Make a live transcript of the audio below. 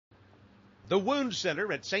The Wound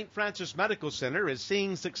Center at St. Francis Medical Center is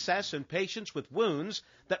seeing success in patients with wounds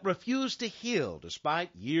that refuse to heal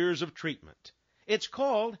despite years of treatment. It's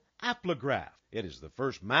called Apligraf. It is the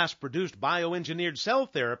first mass-produced bioengineered cell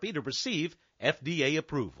therapy to receive FDA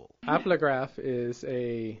approval. Apligraf is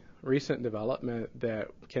a recent development that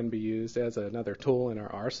can be used as another tool in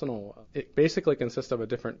our arsenal. It basically consists of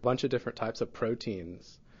a bunch of different types of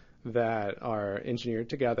proteins that are engineered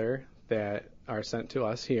together that are sent to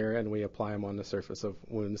us here, and we apply them on the surface of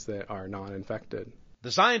wounds that are non-infected.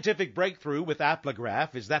 The scientific breakthrough with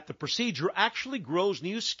Apligraf is that the procedure actually grows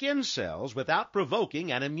new skin cells without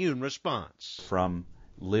provoking an immune response. From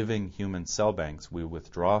living human cell banks, we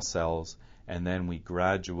withdraw cells, and then we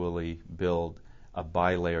gradually build a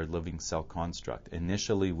bilayered living cell construct.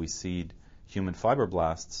 Initially, we seed human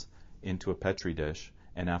fibroblasts into a Petri dish,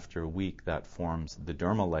 and after a week, that forms the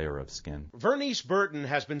dermal layer of skin. Vernice Burton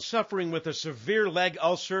has been suffering with a severe leg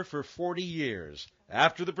ulcer for 40 years.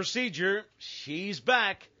 After the procedure, she's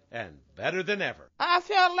back and better than ever. I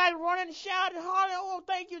felt like running, shouting, hollering, oh,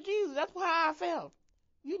 thank you, Jesus. That's how I felt.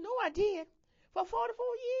 You know I did. For 44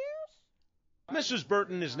 years. Mrs.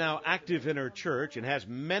 Burton is now active in her church and has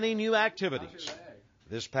many new activities.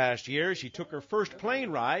 This past year, she took her first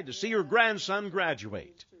plane ride to see her grandson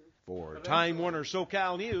graduate. For Time Warner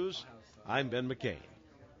SoCal News, I'm Ben McCain.